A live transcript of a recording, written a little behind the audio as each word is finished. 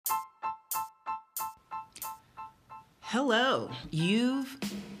Hello, you've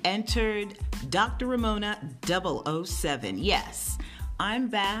entered Dr. Ramona 007. Yes, I'm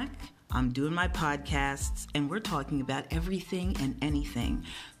back. I'm doing my podcasts and we're talking about everything and anything.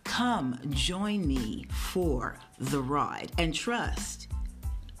 Come join me for the ride and trust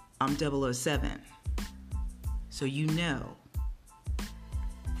I'm 007. So you know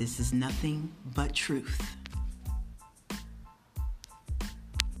this is nothing but truth.